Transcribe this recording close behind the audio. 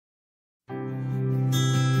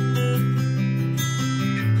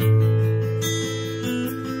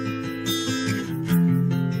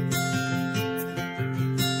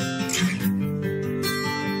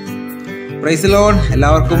Praise the Lord.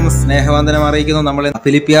 എല്ലാവർക്കും സ്നേഹവന്ദനം അറിയിക്കുന്നു. നമ്മൾ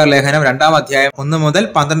ഫിലിപ്പിയർ ലേഖനം 2-ാം അധ്യായം 1 മുതൽ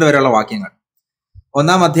 12 വരെയുള്ള വാക്യങ്ങൾ.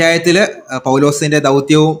 1-ാം അധ്യായത്തില് പൗലോസിന്റെ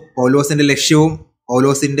ദൗത്യവും പൗലോസിന്റെ ലക്ഷ്യവും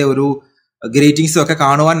പൗലോസിന്റെ ഒരു ഗ്രീറ്റിംഗ്സും ഒക്കെ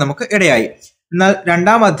കാണുവാൻ നമുക്ക് ഇടയായി. എന്നാൽ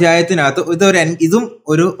 2-ാം അധ്യായത്തിനകത്ത് ഇതും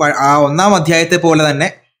ഒരു 1-ാം അധ്യായത്തെ പോലെ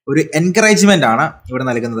തന്നെ ഒരു എൻകറേജ്മെന്റ് ആണ് ഇവിടെ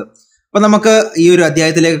നൽകുന്നത്. അപ്പൊ നമുക്ക് ഈ ഒരു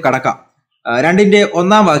അധ്യായത്തിലേക്ക് കടക്കാം. 2-ന്റെ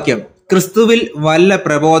 1-ാം വാക്യം, ക്രിസ്തുവിൽ വല്ല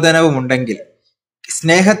പ്രബോധനവും ഉണ്ടെങ്കിൽ,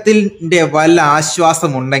 സ്നേഹത്തിന്റെ വല്ല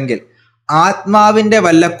ആശ്വാസമുണ്ടെങ്കിൽ, ആത്മാവിന്റെ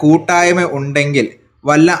വല്ല കൂട്ടായ്മ ഉണ്ടെങ്കിൽ,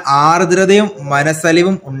 വല്ല ആർദ്രതയും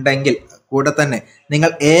മനസ്സലിവും ഉണ്ടെങ്കിൽ, കൂടെ തന്നെ നിങ്ങൾ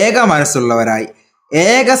ഏക മനസ്സുള്ളവരായി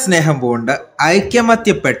ഏക സ്നേഹം പൂണ്ട്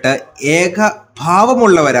ഐക്യമത്യപ്പെട്ട് ഏക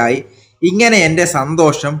ഭാവമുള്ളവരായി ഇങ്ങനെ എന്റെ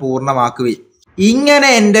സന്തോഷം പൂർണ്ണമാക്കുവിൻ.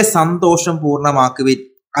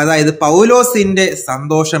 അതായത് പൗലോസിന്റെ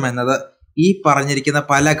സന്തോഷം എന്നത് ഈ പറഞ്ഞിരിക്കുന്ന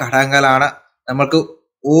പല ഘടകങ്ങളാണ്. നമ്മൾക്ക്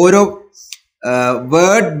ഓരോ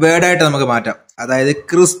വേർഡായിട്ട് നമുക്ക് മാറ്റാം. അതായത്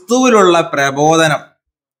ക്രിസ്തുവിലുള്ള പ്രബോധനം,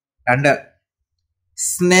 2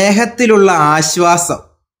 സ്നേഹത്തിലുള്ള ആശ്വാസം,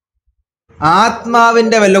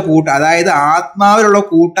 ആത്മാവിന്റെ വല്ല അതായത് ആത്മാവിലുള്ള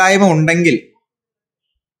കൂട്ടായ്മ ഉണ്ടെങ്കിൽ,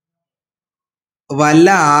 വല്ല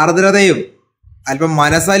ആർദ്രതയും അല്പം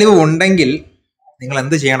മനസ്സലിവും ഉണ്ടെങ്കിൽ നിങ്ങൾ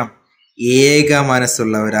എന്ത് ചെയ്യണം? ഏക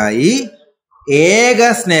മനസ്സുള്ളവരായി ഏക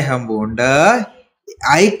സ്നേഹം പൂണ്ട്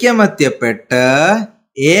ഐക്യമത്യപ്പെട്ട്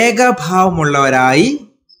ഏകഭാവമുള്ളവരായി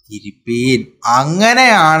ഇരിപ്പീൻ.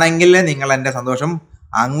 അങ്ങനെയാണെങ്കിൽ നിങ്ങൾ എന്റെ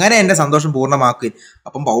സന്തോഷം പൂർണ്ണമാക്കുകയും.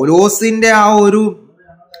 അപ്പം പൗലോസിന്റെ ആ ഒരു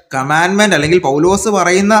കമാൻഡ്മെന്റ് അല്ലെങ്കിൽ പൗലോസ്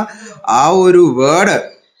പറയുന്ന ആ ഒരു വേർഡ്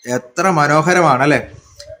എത്ര മനോഹരമാണ് അല്ലെ.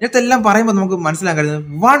 ഇതെല്ലാം പറയുമ്പോൾ നമുക്ക് മനസ്സിലാക്കാൻ കഴിയുന്നത്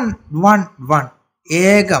വൺ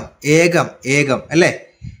ഏകം അല്ലെ.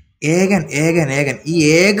 ഏകൻ. ഈ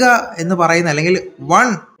ഏക എന്ന് പറയുന്ന അല്ലെങ്കിൽ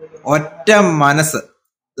ഒറ്റ മനസ്സ്,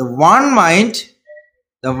 the one mind,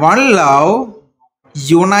 the one love,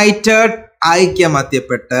 united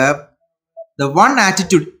ഐക്യമത്യപ്പെട്ട്, the one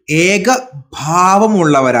attitude, ഏക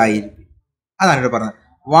ഭാവമുള്ളവരായിരിക്കും. അതാണ് ഇവിടെ പറഞ്ഞത്.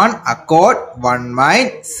 one accord, one mind,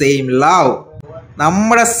 same love.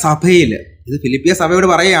 നമ്മുടെ സഭയിൽ, ഇത് ഫിലിപ്പിയ സഭയോട്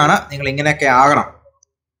പറയുകയാണ്, നിങ്ങൾ ഇങ്ങനെയൊക്കെ ആകണം.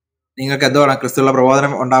 നിങ്ങൾക്ക് എന്തോ വേണം? ക്രിസ്തുവിലുള്ള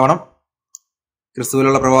പ്രബോധനം ഉണ്ടാവണം,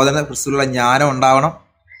 ക്രിസ്തുവിലുള്ള ജ്ഞാനം ഉണ്ടാവണം.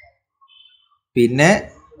 പിന്നെ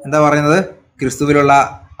എന്താ പറയുന്നത്? ക്രിസ്തുവിലുള്ള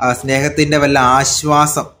സ്നേഹത്തിന്റെ വല്ല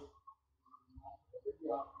ആശ്വാസം,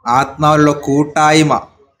 ആത്മാവിലുള്ള കൂട്ടായ്മ,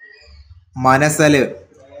 മനസ്സല്.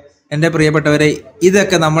 എൻ്റെ പ്രിയപ്പെട്ടവരെ,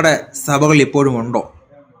 ഇതൊക്കെ നമ്മുടെ സഭകളിൽ ഇപ്പോഴും ഉണ്ടോ?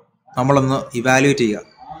 നമ്മളൊന്ന് ഇവാലുവേറ്റ് ചെയ്യുക.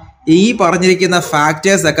 ഈ പറഞ്ഞിരിക്കുന്ന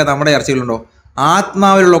ഫാക്ടേഴ്സ് ഒക്കെ നമ്മുടെ ചർച്ചയിലുണ്ടോ?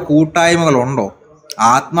 ആത്മാവിലുള്ള കൂട്ടായ്മകളുണ്ടോ?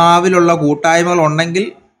 ആത്മാവിലുള്ള കൂട്ടായ്മകൾ ഉണ്ടെങ്കിൽ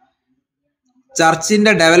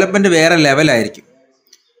ചർച്ചിന്റെ ഡെവലപ്മെന്റ് വേറെ ലെവലായിരിക്കും.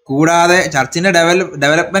 കൂടാതെ ചർച്ചിന്റെ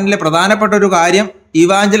ഡെവലപ്മെന്റിലെ പ്രധാനപ്പെട്ട ഒരു കാര്യം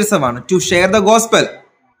ഇവാഞ്ചലിസമാണ്, to share the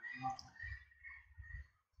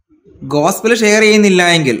gospel share ചെയ്യുന്നില്ല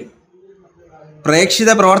എങ്കിൽ,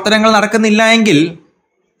 പ്രേക്ഷിത പ്രവർത്തനങ്ങൾ നടക്കുന്നില്ല എങ്കിൽ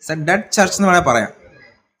ഡെഡ് ചർച്ച് എന്ന് വേണേൽ പറയാം.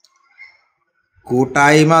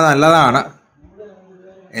 കൂട്ടായ്മ നല്ലതാണ്,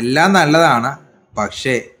 എല്ലാം നല്ലതാണ്,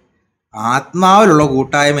 പക്ഷേ ആത്മാവിലുള്ള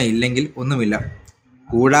കൂട്ടായ്മ ഇല്ലെങ്കിൽ ഒന്നുമില്ല.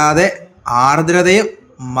 കൂടാതെ ആർദ്രതയും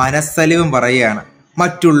മനസ്സലിവും പറയുകയാണ്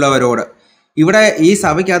മറ്റുള്ളവരോട്. ഇവിടെ ഈ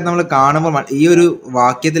സഭയ്ക്കകത്ത് നമ്മൾ കാണുമ്പോൾ ഈ ഒരു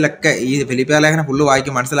വാക്യത്തിലൊക്കെ, ഈ ഫിലിപ്പിയ ലേഖനം ഫുള്ള്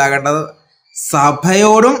വായിക്കും, മനസ്സിലാക്കേണ്ടത്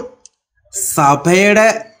സഭയോടും സഭയുടെ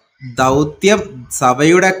ദൗത്യം,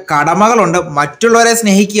 സഭയുടെ കടമകളുണ്ട്. മറ്റുള്ളവരെ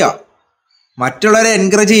സ്നേഹിക്കുക, മറ്റുള്ളവരെ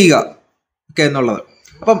എൻകറേജ് ചെയ്യുക ഒക്കെ എന്നുള്ളത്.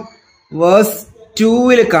 അപ്പം വേഴ്സ്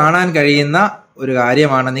 2-ൽ കാണാൻ കഴിയുന്ന ഒരു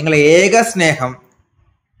കാര്യമാണ്, നിങ്ങൾ ഏക സ്നേഹം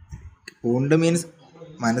പൂണ്ട് മീൻസ്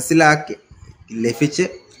മനസ്സിലാക്കി ലഭിച്ച്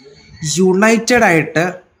യുണൈറ്റഡ് ആയിട്ട്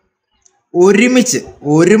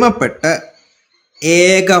ഒരുമപ്പെട്ട്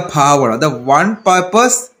ഏകഭാവമാണ്. അത് one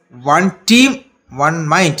purpose, one team, one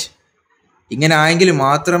mind. ഇങ്ങനെ ആയെങ്കിൽ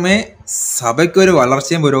മാത്രമേ സഭയ്ക്കൊരു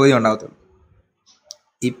വളർച്ചയും പുരോഗതിയും ഉണ്ടാകത്തുള്ളൂ.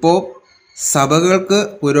 ഇപ്പോൾ സഭകൾക്ക്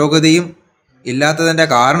പുരോഗതിയും ഇല്ലാത്തതിൻ്റെ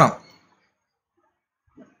കാരണം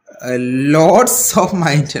ലോട്ട്സ് ഓഫ്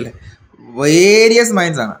മൈൻഡ് അല്ലെ, വേരിയസ്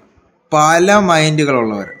മൈൻഡ്സ് ആണ്. പല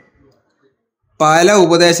മൈൻഡുകളുള്ളവർ, പല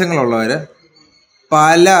ഉപദേശങ്ങളുള്ളവർ,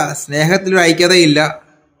 പല സ്നേഹത്തിലൊരു ഐക്യതയില്ല,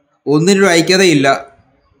 ഒന്നിനൊരു ഐക്യതയില്ല.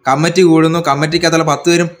 കമ്മിറ്റി കൂടുന്നു, കമ്മിറ്റിക്കകത്തുള്ള 10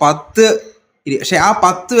 പേരും പക്ഷെ ആ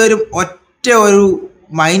 10 പേരും ഒറ്റ ഒരു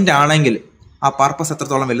മൈൻഡ് ആണെങ്കിൽ ആ പർപ്പസ്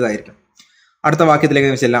എത്രത്തോളം വലുതായിരിക്കും. അടുത്ത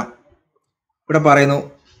വാക്യത്തിലേക്ക് ചെല്ലാം. ഇവിടെ പറയുന്നു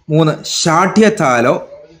 3, ശാഠ്യത്താലോ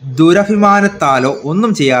ദുരഭിമാനത്താലോ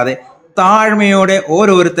ഒന്നും ചെയ്യാതെ താഴ്മയോടെ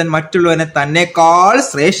ഓരോരുത്തൻ മറ്റുള്ളവനെ തന്നെക്കാൾ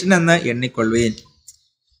ശ്രേഷ്ഠനെന്ന് എണ്ണിക്കൊള്ളുവേൻ.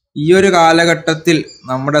 ഈ ഒരു കാലഘട്ടത്തിൽ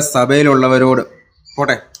നമ്മുടെ സഭയിലുള്ളവരോട്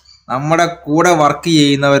പോട്ടെ, നമ്മുടെ കൂടെ വർക്ക്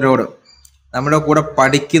ചെയ്യുന്നവരോട്, നമ്മുടെ കൂടെ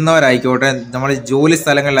പഠിക്കുന്നവരായിക്കോട്ടെ, നമ്മുടെ ജോലി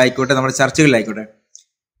സ്ഥലങ്ങളിലായിക്കോട്ടെ, നമ്മുടെ ചർച്ചകളിലായിക്കോട്ടെ,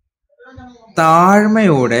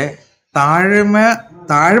 താഴ്മയോടെ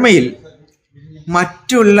താഴ്മയിൽ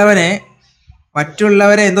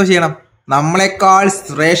മറ്റുള്ളവരെ എന്തോ ചെയ്യണം? നമ്മളെക്കാൾ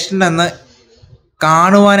ശ്രേഷ്ഠനെന്ന്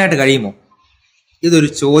കാണുവാനായിട്ട് കഴിയുമോ? ഇതൊരു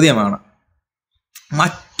ചോദ്യമാണ്.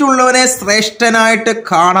 മറ്റുള്ളവരെ ശ്രേഷ്ഠനായിട്ട്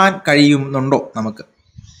കാണാൻ കഴിയുന്നുണ്ടോ നമുക്ക്?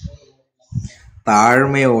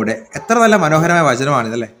 താഴ്മയോടെ, എത്ര നല്ല മനോഹരമായ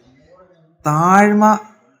വചനമാണിതല്ലേ. താഴ്മ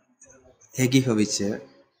ഏകീഭവിച്ച്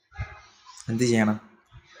എന്ത് ചെയ്യണം?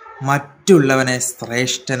 മറ്റുള്ളവനെ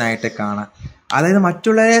ശ്രേഷ്ഠനായിട്ട് കാണാൻ, അതായത്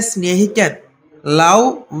മറ്റുള്ളവരെ സ്നേഹിക്കാൻ, ലവ്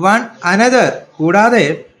വൺ അനദർ. കൂടാതെ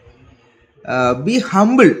ബി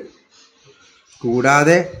ഹംബിൾ.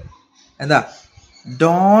 കൂടാതെ എന്താ?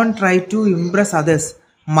 Don't try to Impress others.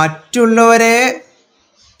 മറ്റുള്ളവരെ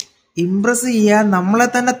ഇംപ്രസ് ചെയ്യാൻ നമ്മളെ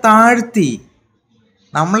തന്നെ താഴ്ത്തി,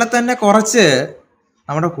 നമ്മളെ തന്നെ കുറച്ച്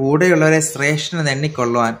നമ്മുടെ കൂടെയുള്ളവരെ ശ്രേഷ്ഠനെന്ന്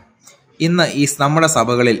എണ്ണിക്കൊള്ളുവാൻ ഇന്ന് ഈ നമ്മുടെ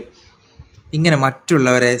സഭകളിൽ ഇങ്ങനെ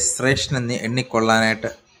മറ്റുള്ളവരെ ശ്രേഷ്ഠനെന്ന് എണ്ണിക്കൊള്ളാനായിട്ട്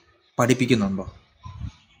പഠിപ്പിക്കുന്നുണ്ടോ?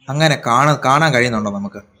 അങ്ങനെ കാണാൻ കഴിയുന്നുണ്ടോ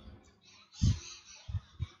നമുക്ക്?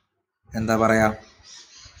 എന്താ പറയാ,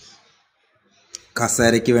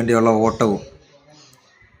 കസേരയ്ക്ക് വേണ്ടിയുള്ള ഓട്ടവും,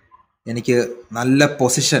 എനിക്ക് നല്ല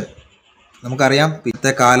പൊസിഷൻ. നമുക്കറിയാം,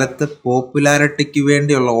 ഇന്നത്തെ കാലത്ത് പോപ്പുലാരിറ്റിക്ക്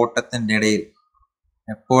വേണ്ടിയുള്ള ഓട്ടത്തിൻ്റെ ഇടയിൽ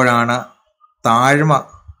എപ്പോഴാണ് താഴ്മ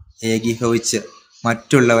ഏകീഭവിച്ച്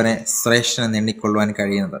മറ്റുള്ളവനെ ശ്രേഷ്ഠനെന്ന് എണ്ണിക്കൊള്ളുവാൻ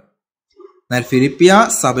കഴിയുന്നത്? എന്നാൽ ഫിലിപ്പിയ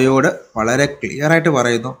സഭയോട് വളരെ ക്ലിയർ ആയിട്ട്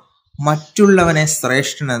പറയുന്നു, മറ്റുള്ളവനെ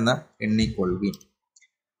ശ്രേഷ്ഠനെന്ന് എണ്ണിക്കൊള്ളുവിൻ.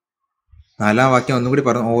 4-ാം വാക്യം ഒന്നുകൂടി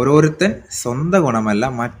പറഞ്ഞു, ഓരോരുത്തൻ സ്വന്തം ഗുണമല്ല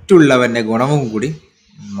മറ്റുള്ളവന്റെ ഗുണവും കൂടി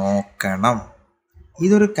നോക്കണം.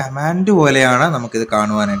 ഇതൊരു കമാൻഡ് പോലെയാണ് നമുക്കിത്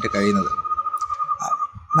കാണുവാനായിട്ട് കഴിയുന്നത്.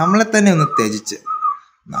 നമ്മളെ തന്നെ ഒന്ന് ത്യജിച്ച്,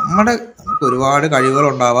 നമുക്ക് ഒരുപാട്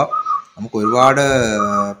കഴിവുകളുണ്ടാവാം, നമുക്ക് ഒരുപാട്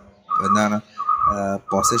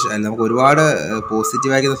നമുക്ക് ഒരുപാട്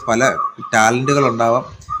പോസിറ്റീവായിരിക്കുന്ന പല ടാലൻറ്റുകൾ ഉണ്ടാവാം,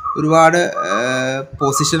 ഒരുപാട്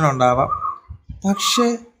പൊസിഷൻ ഉണ്ടാവാം. പക്ഷെ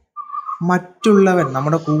മറ്റുള്ളവൻ,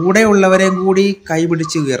 നമ്മുടെ കൂടെയുള്ളവരെയും കൂടി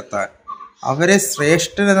കൈപിടിച്ച് ഉയർത്താൻ, അവരെ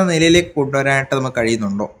ശ്രേഷ്ഠൻ എന്ന നിലയിലേക്ക് കൊണ്ടുവരാനായിട്ട് നമുക്ക്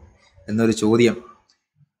കഴിയുന്നുണ്ടോ എന്നൊരു ചോദ്യം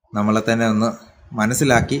നമ്മളെ തന്നെ ഒന്ന്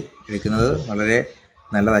മനസ്സിലാക്കി എടുക്കുന്നത് വളരെ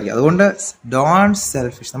നല്ലതായിരിക്കും. അതുകൊണ്ട് ഡോണ്ട്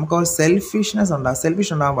സെൽഫിഷ്. നമുക്ക് സെൽഫിഷ്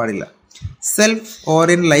ഉണ്ടാകാൻ പാടില്ല. സെൽഫ്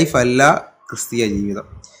ഓറിയന്റഡ് ലൈഫ് അല്ല ക്രിസ്തീയ ജീവിതം.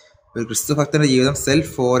 ഒരു ക്രിസ്തു ഭക്തന്റെ ജീവിതം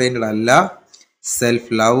സെൽഫ് ഓറിയന്റഡ് അല്ല, സെൽഫ്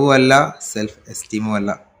ലവ് അല്ല, സെൽഫ് എസ്റ്റീമും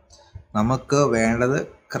അല്ല. നമുക്ക് വേണ്ടത്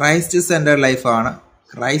ക്രൈസ്റ്റ് സെന്റർഡ് ലൈഫാണ്,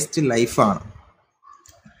 ക്രൈസ്റ്റ് ലൈഫാണ്.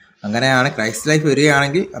 അങ്ങനെയാണ് ക്രൈസ്റ്റ് ലൈഫ്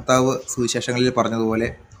വരികയാണെങ്കിൽ കർത്താവ് സുവിശേഷങ്ങളിൽ പറഞ്ഞതുപോലെ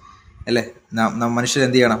അല്ലേ, മനുഷ്യർ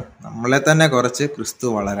എന്ത് ചെയ്യണം? നമ്മളെ തന്നെ കുറച്ച്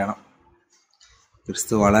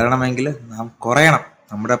ക്രിസ്തു വളരണമെങ്കിൽ നാം കുറയണം.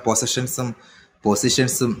 നമ്മുടെ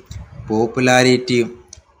പൊസിഷൻസും പോപ്പുലാരിറ്റിയും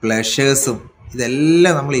പ്ലഷേഴ്സും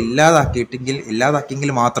ഇതെല്ലാം നമ്മൾ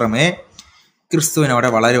ഇല്ലാതാക്കിയെങ്കിൽ മാത്രമേ ക്രിസ്തുവിന് അവിടെ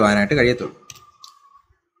വളരുവാനായിട്ട് കഴിയത്തുള്ളൂ.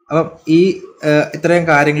 അപ്പം ഈ ഇത്രയും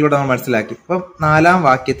കാര്യങ്ങളിലൂടെ നമ്മൾ മനസ്സിലാക്കി. അപ്പം 4-ാം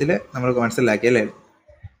വാക്യത്തിൽ നമ്മൾക്ക് മനസ്സിലാക്കി അല്ലേ.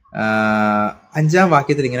 5-ാം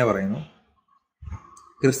വാക്യത്തിൽ ഇങ്ങനെ പറയുന്നു,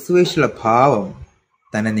 ക്രിസ്തുവേശുള്ള ഭാവം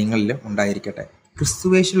തന്നെ നിങ്ങളിലും ഉണ്ടായിരിക്കട്ടെ.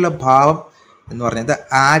 ക്രിസ്തുവേശുള്ള ഭാവം എന്ന് പറഞ്ഞത്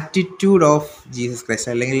ആറ്റിറ്റ്യൂഡ് ഓഫ് ജീസസ്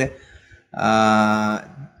ക്രൈസ്റ്റ്, അല്ലെങ്കിൽ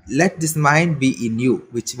let this mind be in you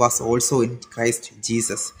which was also in Christ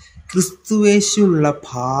Jesus. ക്രിസ്തുവേശുള്ള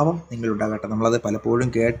ഭാവം നിങ്ങളുണ്ടാകട്ടെ. നമ്മളത് പലപ്പോഴും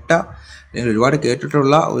ഒരുപാട്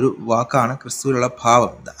കേട്ടിട്ടുള്ള ഒരു വാക്കാണ് ക്രിസ്തുവിലുള്ള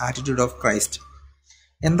ഭാവം, ദ ആറ്റിറ്റ്യൂഡ് ഓഫ് ക്രൈസ്റ്റ്.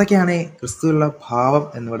 എന്തൊക്കെയാണ് ഈ ക്രിസ്തുവിലുള്ള ഭാവം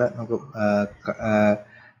എന്നിവിടെ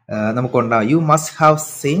നമുക്കുണ്ടാവും? You must have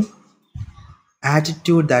same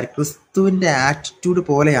attitude that, ക്രിസ്തുവിൻ്റെ ആറ്റിറ്റ്യൂഡ്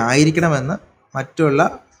പോലെ ആയിരിക്കണമെന്ന് മറ്റുള്ള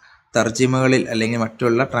തർജിമകളിൽ അല്ലെങ്കിൽ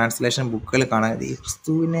മറ്റുള്ള ട്രാൻസ്ലേഷൻ ബുക്കുകളിൽ കാണാൻ, ഈ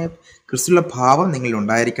ക്രിസ്തുവിലുള്ള ഭാവം നിങ്ങളിൽ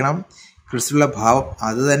ഉണ്ടായിരിക്കണം, ക്രിസ്തുവിലുള്ള ഭാവം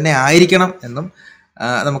അത് തന്നെ ആയിരിക്കണം എന്നും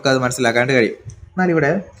നമുക്കത് മനസ്സിലാക്കാണ്ട് കഴിയും. എന്നാൽ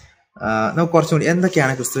ഇവിടെ നമുക്ക് കുറച്ചും കൂടി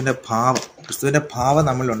എന്തൊക്കെയാണ് ക്രിസ്തുവിൻ്റെ ഭാവം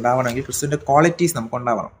നമ്മൾ ഉണ്ടാവണമെങ്കിൽ ക്രിസ്തുവിൻ്റെ ക്വാളിറ്റീസ് നമുക്ക്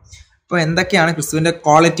ഉണ്ടാവണം. അപ്പോൾ എന്തൊക്കെയാണ് ക്രിസ്തുവിൻ്റെ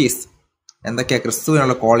ക്വാളിറ്റീസ്? എന്തൊക്കെയാണ്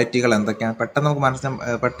ക്രിസ്തുവിനുള്ള ക്വാളിറ്റികൾ? എന്തൊക്കെയാണ്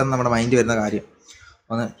പെട്ടെന്ന് നമ്മുടെ മൈൻഡ് വരുന്ന കാര്യം?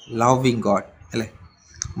 ഒന്ന്, ലവിങ് ഗോഡ് അല്ലേ,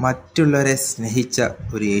 മറ്റുള്ളവരെ സ്നേഹിച്ച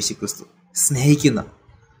ഒരു യേശു ക്രിസ്തു, സ്നേഹിക്കുന്ന,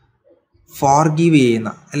 ഫോർഗീവ് ചെയ്യുന്ന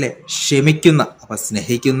അല്ലേ, ക്ഷമിക്കുന്ന. അപ്പം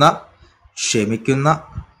ക്ഷമിക്കുന്ന,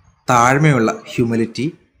 താഴ്മയുള്ള, ഹ്യൂമിലിറ്റി,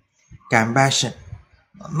 കമ്പാഷൻ,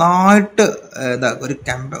 നന്നായിട്ട്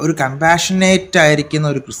ഒരു കമ്പാഷനേറ്റ് ആയിരിക്കുന്ന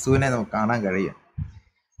ഒരു ക്രിസ്തുവിനെ നമുക്ക് കാണാൻ കഴിയും.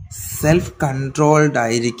 സെൽഫ് കൺട്രോൾഡ്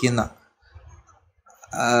ആയിരിക്കുന്ന,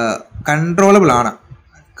 കൺട്രോളബിൾ ആണ്.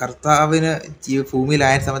 കർത്താവിന്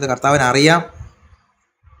ഭൂമിയിലായ സമയത്ത് കർത്താവിന് അറിയാം,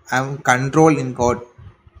 I M control in God.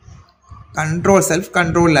 Self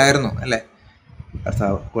കൺട്രോളിലായിരുന്നു അല്ലേ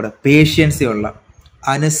കർത്താവ്. കൂടെ പേഷ്യൻസിയുള്ള,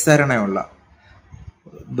 അനുസരണയുള്ള,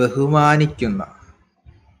 ബഹുമാനിക്കുന്ന,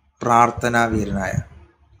 പ്രാർത്ഥനാവീരനായ,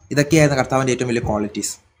 ഇതൊക്കെയായിരുന്നു കർത്താവിൻ്റെ ഏറ്റവും വലിയ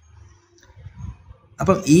ക്വാളിറ്റീസ്.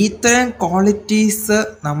 അപ്പം ഇത്തരം ക്വാളിറ്റീസ്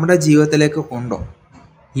നമ്മുടെ ജീവിതത്തിലേക്ക് ഉണ്ടോ?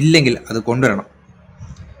 ഇല്ലെങ്കിൽ അത് കൊണ്ടുവരണം.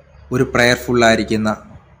 ഒരു പ്രയർഫുള്ളായിരിക്കുന്ന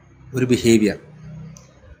ഒരു ബിഹേവിയർ,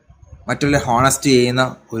 മറ്റുള്ളവരെ ഹോണസ്റ്റ് ചെയ്യുന്ന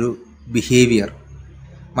ഒരു ബിഹേവിയർ,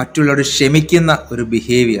 മറ്റുള്ളവരോട് ക്ഷമിക്കുന്ന ഒരു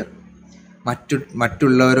ബിഹേവിയർ,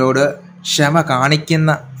 മറ്റുള്ളവരോട് ക്ഷമ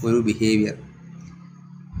കാണിക്കുന്ന ഒരു ബിഹേവിയർ,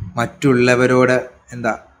 മറ്റുള്ളവരോട്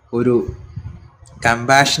ഒരു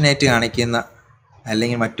കമ്പാഷനേറ്റ് കാണിക്കുന്ന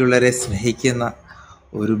അല്ലെങ്കിൽ മറ്റുള്ളവരെ സ്നേഹിക്കുന്ന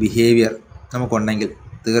ഒരു ബിഹേവിയർ നമുക്കുണ്ടെങ്കിൽ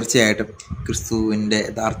തീർച്ചയായിട്ടും ക്രിസ്തുവിൻ്റെ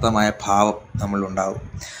യഥാർത്ഥമായ ഭാവം നമ്മളിലുണ്ടാകും.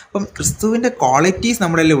 അപ്പം ക്രിസ്തുവിൻ്റെ ക്വാളിറ്റീസ്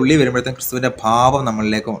നമ്മുടെ ഉള്ളിൽ വരുമ്പോഴത്തേക്കും ക്രിസ്തുവിൻ്റെ ഭാവം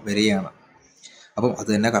നമ്മളിലേക്ക് വരികയാണ്. അപ്പം അത്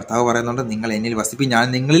തന്നെ കർത്താവ് പറയുന്നുണ്ട്, നിങ്ങൾ എന്നിൽ വസിപ്പിൻ, ഞാൻ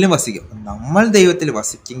നിങ്ങളിലും വസിക്കും. നമ്മൾ ദൈവത്തിൽ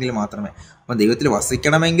വസിക്കെങ്കിൽ മാത്രമേ, അപ്പം ദൈവത്തിൽ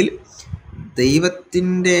വസിക്കണമെങ്കിൽ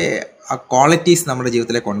ദൈവത്തിൻ്റെ ആ ക്വാളിറ്റീസ് നമ്മുടെ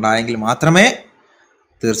ജീവിതത്തിലേക്ക് ഉണ്ടായെങ്കിൽ മാത്രമേ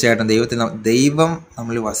തീർച്ചയായിട്ടും ദൈവം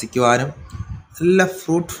നമ്മൾ വസിക്കുവാനും നല്ല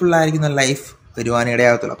ഫ്രൂട്ട്ഫുള്ളായിരിക്കുന്ന ലൈഫ് വരുവാനും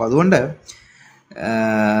ഇടയാകത്തുള്ളൂ. അപ്പോൾ അതുകൊണ്ട്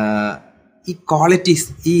ഈ ക്വാളിറ്റീസ്,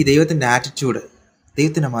 ഈ ദൈവത്തിൻ്റെ ആറ്റിറ്റ്യൂഡ്,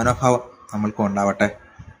 ദൈവത്തിൻ്റെ മനോഭാവം നമ്മൾക്കും ഉണ്ടാവട്ടെ.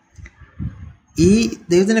 ഈ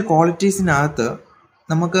ദൈവത്തിൻ്റെ ക്വാളിറ്റീസിനകത്ത്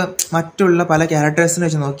നമുക്ക് മറ്റുള്ള പല ക്യാരക്ടേഴ്സിനെ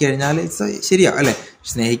വെച്ച് നോക്കിക്കഴിഞ്ഞാൽ ശരിയാ അല്ലേ?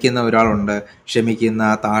 സ്നേഹിക്കുന്ന ഒരാളുണ്ട്, ക്ഷമിക്കുന്ന,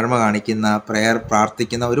 താഴ്മ കാണിക്കുന്ന,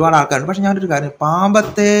 പ്രാർത്ഥിക്കുന്ന ഒരുപാട് ആൾക്കാരുണ്ട്. പക്ഷെ ഞാനൊരു കാര്യം,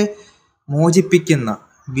 പാപത്തെ മോചിപ്പിക്കുന്ന,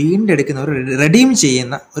 വീണ്ടെടുക്കുന്ന, ഒരു റെഡീം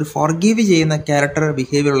ചെയ്യുന്ന, ഒരു ഫോർഗീവ് ചെയ്യുന്ന ക്യാരക്ടർ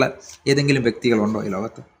ബിഹേവിയർ ഉള്ള ഏതെങ്കിലും വ്യക്തികളുണ്ടോ ഈ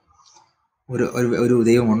ലോകത്ത്? ഒരു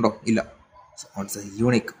ദൈവമുണ്ടോ? ഇല്ല.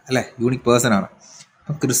 യൂണിക് അല്ലേ? യൂണിക് പേഴ്സൺ ആണ്.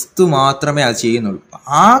 അപ്പം ക്രിസ്തു മാത്രമേ അത് ചെയ്യുന്നുള്ളൂ.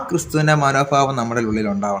 ആ ക്രിസ്തുവിൻ്റെ മനോഭാവം നമ്മുടെ ഉള്ളിൽ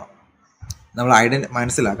ഉണ്ടാവണം. നമ്മൾ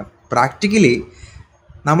മനസ്സിലാക്കണം. പ്രാക്ടിക്കലി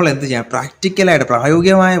നമ്മൾ എന്ത് ചെയ്യാം? പ്രാക്ടിക്കലായിട്ട്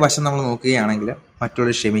പ്രായോഗികമായ വശം നമ്മൾ നോക്കുകയാണെങ്കിൽ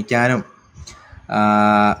മറ്റുള്ളവർ ക്ഷമിക്കാനും,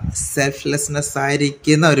 സെൽഫ്ലെസ്നെസ്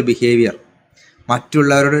ആയിരിക്കുന്ന ഒരു ബിഹേവിയർ,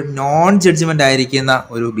 മറ്റുള്ളവരോട് നോൺ ജഡ്ജ്മെൻ്റ് ആയിരിക്കുന്ന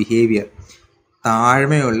ഒരു ബിഹേവിയർ,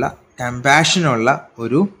 താഴ്മയുള്ള, കമ്പാഷനുള്ള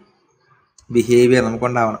ഒരു ബിഹേവിയർ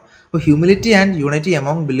നമുക്കുണ്ടാവണം. അപ്പോൾ humility and unity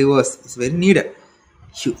among believers is very need.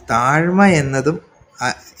 താഴ്മ എന്നതും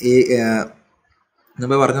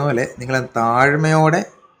മുമ്പ് പറഞ്ഞ പോലെ നിങ്ങൾ താഴ്മയോടെ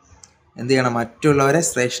എന്ത് ചെയ്യണം? മറ്റുള്ളവരെ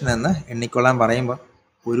ശ്രേഷ്ഠനെന്ന് എണ്ണിക്കൊള്ളാൻ പറയുമ്പോൾ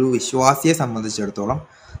ഒരു വിശ്വാസിയെ സംബന്ധിച്ചിടത്തോളം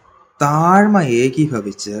താഴ്മ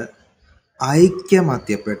ഏകീഭവിച്ച്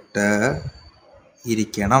ഐക്യമത്യപ്പെട്ട്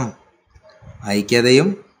ഇരിക്കണം. ഐക്യതയും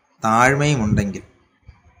താഴ്മയും ഉണ്ടെങ്കിൽ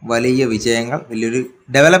വലിയ വിജയങ്ങൾ, വലിയൊരു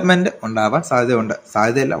ഡെവലപ്മെന്റ് ഉണ്ടാവാൻ സാധ്യതയുണ്ട്.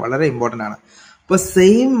 സാധ്യതയല്ല, വളരെ ഇമ്പോർട്ടൻ്റ് ആണ്. അപ്പോൾ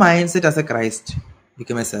same mind set as A Christ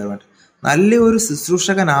become A servant. നല്ലൊരു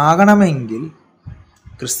ശുശ്രൂഷകനാകണമെങ്കിൽ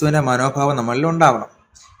ക്രിസ്തുവിൻ്റെ മനോഭാവം നമ്മളിൽ ഉണ്ടാവണം.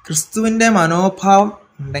 ക്രിസ്തുവിൻ്റെ മനോഭാവം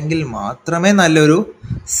ഉണ്ടെങ്കിൽ മാത്രമേ നല്ലൊരു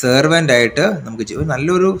സെർവൻ്റായിട്ട് നമുക്ക്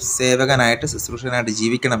നല്ലൊരു സേവകനായിട്ട്, ശുശ്രൂഷകനായിട്ട്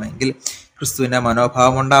ജീവിക്കണമെങ്കിൽ ക്രിസ്തുവിൻ്റെ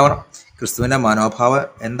മനോഭാവം ഉണ്ടാവണം. ക്രിസ്തുവിൻ്റെ മനോഭാവം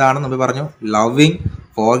എന്താണെന്ന് നമ്മൾ പറഞ്ഞു. Loving,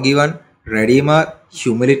 ഫോർഗിവൺ, redeemer,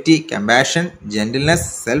 humility, compassion, gentleness,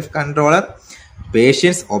 self controller,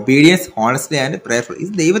 patients, obedience, honesty and prayerful.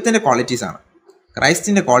 ഇത് ദൈവത്തിൻ്റെ ക്വാളിറ്റീസ് ആണ്,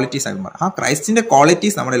 ക്രൈസ്റ്റിൻ്റെ ക്വാളിറ്റീസ് ആയി മാറും. ആ ക്രൈസ്റ്റിൻ്റെ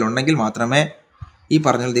ക്വാളിറ്റീസ് നമ്മുടെ ഉണ്ടെങ്കിൽ മാത്രമേ ഈ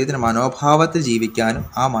പറഞ്ഞ ദൈവത്തിൻ്റെ മനോഭാവത്തിൽ ജീവിക്കാനും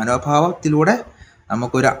ആ മനോഭാവത്തിലൂടെ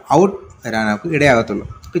നമുക്കൊരു ഔട്ട് വരാൻ നമുക്ക് ഇടയാകത്തുള്ളൂ.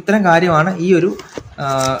 അപ്പം ഇത്തരം കാര്യമാണ് ഈ ഒരു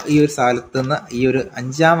സ്ഥലത്ത് നിന്ന് ഈ ഒരു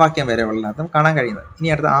 5-ാം വാക്യം വരെ ഉള്ളതിനകത്ത് കാണാൻ കഴിയുന്നത്. ഇനി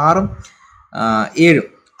അടുത്ത 6ഉം 7ഉം.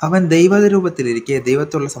 അവൻ ദൈവരൂപത്തിലിരിക്കെ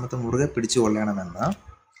ദൈവത്തുള്ള സമയത്ത് മുറുകെ പിടിച്ചു കൊള്ളണമെന്ന്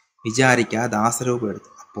വിചാരിക്കുക ദാസരൂപം എടുത്തു.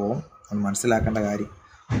 അപ്പോൾ നമ്മൾ മനസ്സിലാക്കേണ്ട കാര്യം,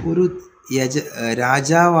 ഒരു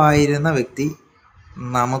രാജാവായിരുന്ന വ്യക്തി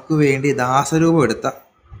നമുക്ക് വേണ്ടി ദാസരൂപം എടുത്ത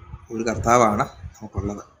ഒരു കർത്താവാണ്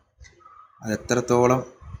നമുക്കുള്ളത്. അതെത്രത്തോളം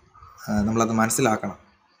നമ്മളത് മനസ്സിലാക്കണം.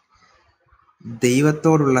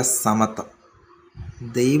 ദൈവത്തോടുള്ള സമത്വം,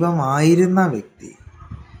 ദൈവമായിരുന്ന വ്യക്തി,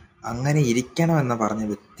 അങ്ങനെ ഇരിക്കണമെന്ന് പറഞ്ഞ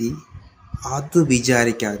വ്യക്തി അത്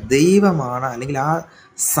വിചാരിക്കാതെ, ദൈവമാണ് അല്ലെങ്കിൽ ആ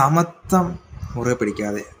സമത്വം മുറുകെ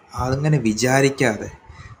പിടിക്കാതെ, അതങ്ങനെ വിചാരിക്കാതെ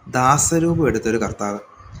ദാസരൂപം എടുത്തൊരു കർത്താവ്.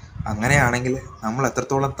 അങ്ങനെയാണെങ്കിൽ നമ്മൾ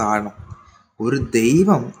എത്രത്തോളം താഴണം. ഒരു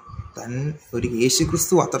ദൈവം ഒരു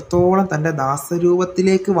യേശുക്രിസ്തു അത്രത്തോളം തൻ്റെ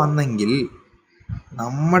ദാസരൂപത്തിലേക്ക് വന്നെങ്കിൽ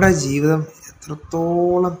നമ്മുടെ ജീവിതം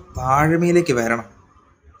എത്രത്തോളം താഴ്മയിലേക്ക് വരണം.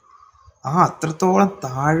 അത്രത്തോളം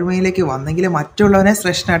താഴ്മയിലേക്ക് വന്നെങ്കിലേ മറ്റുള്ളവനെ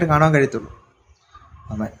ശ്രേഷ്ഠനായിട്ട് കാണാൻ കഴിയത്തുള്ളൂ.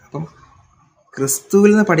 അപ്പം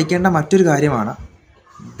ക്രിസ്തുവിൽ നിന്ന് പഠിക്കേണ്ട മറ്റൊരു കാര്യമാണ്,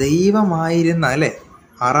 ദൈവമായിരുന്ന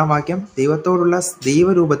 6-ാം വാക്യം, ദൈവത്തോടുള്ള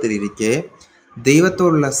ദൈവരൂപത്തിലിരിക്കെ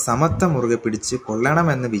ദൈവത്തോടുള്ള സമത്വം മുറുകെ പിടിച്ച്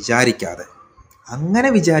കൊള്ളണമെന്ന് വിചാരിക്കാതെ, അങ്ങനെ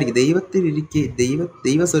വിചാരിക്കുക, ദൈവത്തിലിരിക്കെ,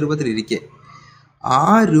 ദൈവസ്വരൂപത്തിലിരിക്കെ ആ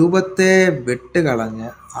രൂപത്തെ വിട്ടുകളഞ്ഞ്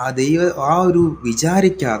ആ ഒരു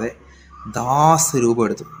വിചാരിക്കാതെ ദാസരൂപം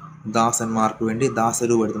എടുത്തു. ദാസന്മാർക്ക് വേണ്ടി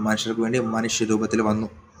ദാസരൂപം എടുത്തു, മനുഷ്യർക്ക് വേണ്ടി മനുഷ്യരൂപത്തിൽ വന്നു.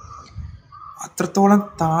 അത്രത്തോളം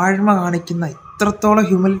താഴ്മ കാണിക്കുന്ന, ഇത്രത്തോളം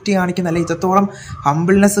ഹ്യൂമിലിറ്റി കാണിക്കുന്ന, അല്ലെങ്കിൽ ഇത്രത്തോളം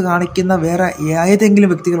ഹംബിൾനെസ് കാണിക്കുന്ന വേറെ ഏതെങ്കിലും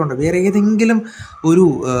വ്യക്തികളുണ്ടോ? വേറെ ഏതെങ്കിലും ഒരു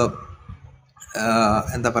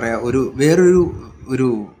എന്താ പറയുക, വേറൊരു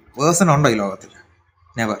പേഴ്സൺ ഉണ്ടോ ഈ ലോകത്തിൽ?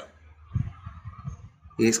 നെവർ.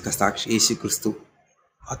 സാക്ഷി യേശു ക്രിസ്തു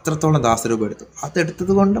അത്രത്തോളം ദാസരൂപം എടുത്തു.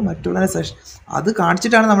 അതെടുത്തത് കൊണ്ട് മറ്റുള്ളവരെ അത്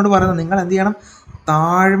കാണിച്ചിട്ടാണ് നമ്മൾ പറയുന്നത്, നിങ്ങൾ എന്ത് ചെയ്യണം?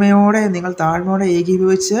 നിങ്ങൾ താഴ്മയോടെ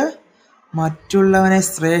ഏകീഭവിച്ച് മറ്റുള്ളവനെ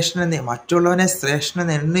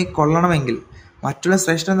ശ്രേഷ്ഠനെന്ന് എണ്ണിക്കൊള്ളണമെങ്കിൽ, മറ്റുള്ള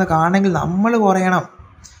ശ്രേഷ്ഠനെന്ന് കാണണമെങ്കിൽ നമ്മൾ കുറയണം.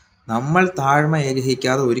 നമ്മൾ താഴ്മ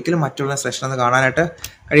ഏകീകരിക്കാതെ ഒരിക്കലും മറ്റുള്ള ശ്രേഷ്ഠനെന്ന് കാണാനായിട്ട്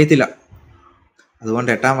കഴിയത്തില്ല. അതുകൊണ്ട്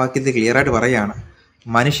 8-ാം വാക്യത്തിൽ ക്ലിയറായിട്ട് പറയുകയാണ്,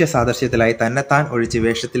 മനുഷ്യ സാദൃശ്യത്തിലായി തന്നെത്താൻ ഒഴിച്ച്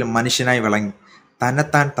വേഷത്തിൽ മനുഷ്യനായി വിളങ്ങി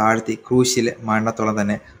തന്നെത്താൻ താഴ്ത്തി ക്രൂശിൽ മരണത്തോളം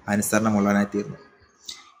തന്നെ അനുസരണമുള്ളവനായി തീർന്നു.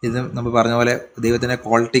 ഇത് നമ്മൾ പറഞ്ഞ പോലെ ദൈവത്തിൻ്റെ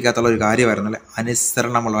ക്വാളിറ്റിക്കകത്തുള്ള ഒരു കാര്യമായിരുന്നല്ലേ,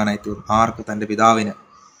 അനുസരണമുള്ളവനായി തീർന്നു. ആർക്ക്? തൻ്റെ പിതാവിന്.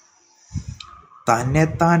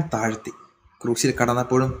 തന്നെത്താൻ താഴ്ത്തി ക്രൂശിൽ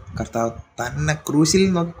കടന്നപ്പോഴും കർത്താവ് തന്നെ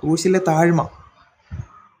ക്രൂശിലെ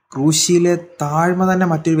താഴ്മ തന്നെ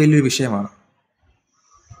മറ്റൊരു വലിയൊരു വിഷയമാണ്.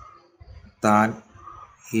 താൻ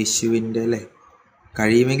യേശുവിൻ്റെ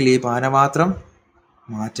കഴിയുമെങ്കിൽ ഈ പാനപാത്രം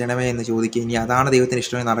മാറ്റണമേ എന്ന് ചോദിക്കുക. ഇനി അതാണ് ദൈവത്തിന്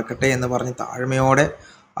ഇഷ്ടമായി നടക്കട്ടെ എന്ന് പറഞ്ഞ് താഴ്മയോടെ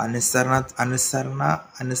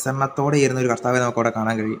അനുസരണത്തോടെ ഇരുന്ന ഒരു കർത്താവെ നമുക്കവിടെ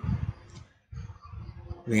കാണാൻ കഴിയും.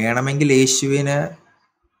 വേണമെങ്കിൽ യേശുവിന്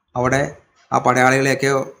അവിടെ ആ പടയാളികളെയൊക്കെ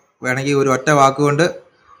വേണമെങ്കിൽ ഒരു ഒറ്റ വാക്കുകൊണ്ട്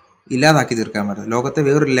ഇല്ലാതാക്കി തീർക്കാൻ പറ്റും. ലോകത്തെ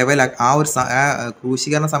വേറൊരു ലെവൽ, ആ ഒരു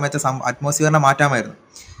ക്രൂശീകരണ സമയത്തെ അറ്റ്മോസ്ഫിയറിനെ മാറ്റാമായിരുന്നു.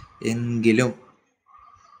 എങ്കിലും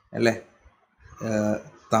അല്ലേ,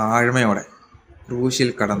 താഴ്മയോടെ ക്രൂശിൽ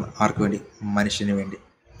കടന്ന് ആർക്ക് വേണ്ടി? മനുഷ്യന് വേണ്ടി.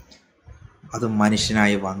 അത്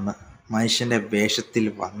മനുഷ്യനായി വന്ന്, മനുഷ്യൻ്റെ വേഷത്തിൽ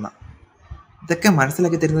വന്ന്, ഇതൊക്കെ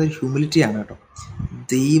മനസ്സിലാക്കി തരുന്ന ഒരു ഹ്യൂമിലിറ്റിയാണ് കേട്ടോ.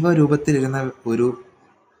 ദൈവരൂപത്തിലിരുന്ന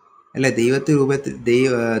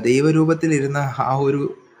ദൈവരൂപത്തിലിരുന്ന ആ ഒരു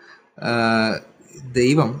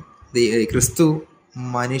ക്രിസ്തു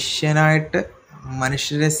മനുഷ്യനായിട്ട്,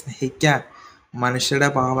 മനുഷ്യരെ സ്നേഹിക്കാൻ, മനുഷ്യരുടെ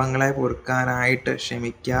പാപങ്ങളെ പൊറുക്കാനായിട്ട്,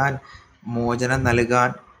 ക്ഷമിക്കാൻ, മോചനം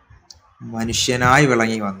നൽകാൻ മനുഷ്യനായി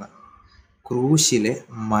വിളങ്ങി വന്ന് ക്രൂശിലെ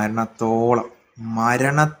മരണത്തോളം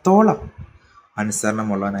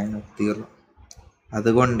അനുസരണമുള്ളവനായി തീർന്നു.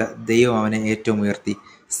 അതുകൊണ്ട് ദൈവം അവനെ ഏറ്റവും ഉയർത്തി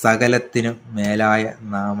സകലത്തിനും മേലായ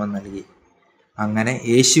നാമം നൽകി. അങ്ങനെ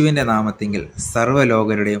യേശുവിൻ്റെ നാമത്തിങ്കിൽ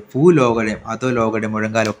സർവ്വലോകരുടെയും ഭൂലോകരുടെയും അധോലോകരുടെയും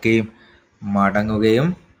മുഴങ്കാലൊക്കെയും മടങ്ങുകയും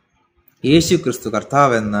യേശു ക്രിസ്തു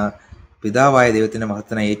കർത്താവെന്ന് പിതാവായ ദൈവത്തിൻ്റെ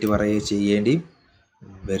മഹത്വനെ ഏറ്റുപറയുകയും ചെയ്യേണ്ടി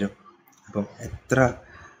വരും. അപ്പം എത്ര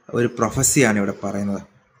ഒരു പ്രൊഫസിയാണ് ഇവിടെ പറയുന്നത്.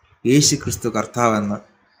 യേശു ക്രിസ്തു കർത്താവെന്ന്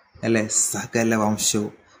അല്ലേ, സകല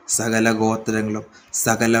വംശവും സകല ഗോത്രങ്ങളും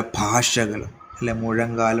സകല ഭാഷകളും അല്ലെ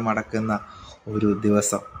മുഴങ്കാലും അടക്കുന്ന ഒരു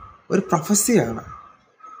ദിവസം, ഒരു പ്രൊഫസിയാണ്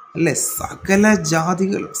അല്ലേ. സകല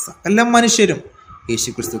ജാതികളും സകല മനുഷ്യരും യേശു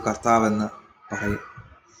ക്രിസ്തു കർത്താവെന്ന് പറയും.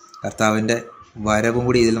 കർത്താവിൻ്റെ വരവും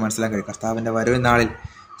കൂടി ഇതിൽ മനസ്സിലാക്കാൻ കഴിയും. കർത്താവിൻ്റെ വരവിൻ നാളിൽ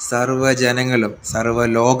സർവ്വജനങ്ങളും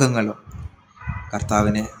സർവ്വലോകങ്ങളും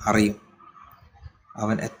കർത്താവിനെ അറിയും.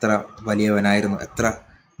 അവൻ എത്ര വലിയവനായിരുന്നു, എത്ര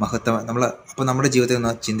മഹത്വം. അപ്പോൾ നമ്മുടെ ജീവിതത്തിൽ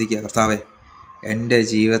നിന്ന് ചിന്തിക്കുക, കർത്താവെ, എൻ്റെ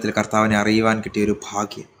ജീവിതത്തിൽ കർത്താവിനെ അറിയുവാൻ കിട്ടിയൊരു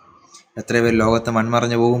ഭാഗ്യം. എത്ര പേർ ലോകത്ത്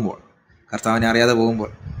മൺമറഞ്ഞു പോകുമ്പോൾ, കർത്താവിനെ അറിയാതെ പോകുമ്പോൾ,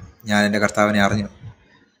 ഞാൻ എൻ്റെ കർത്താവിനെ അറിഞ്ഞു.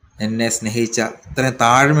 എന്നെ സ്നേഹിച്ച ഇത്രയും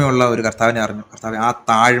താഴ്മയുള്ള ഒരു കർത്താവിനെ അറിഞ്ഞു. കർത്താവെ, ആ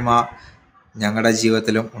താഴ്മ ഞങ്ങളുടെ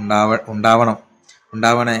ജീവിതത്തിലും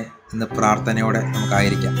ഉണ്ടാവണേ എന്ന് പ്രാർത്ഥനയോടെ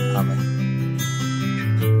നമുക്കായിരിക്കാം. ആമേൻ.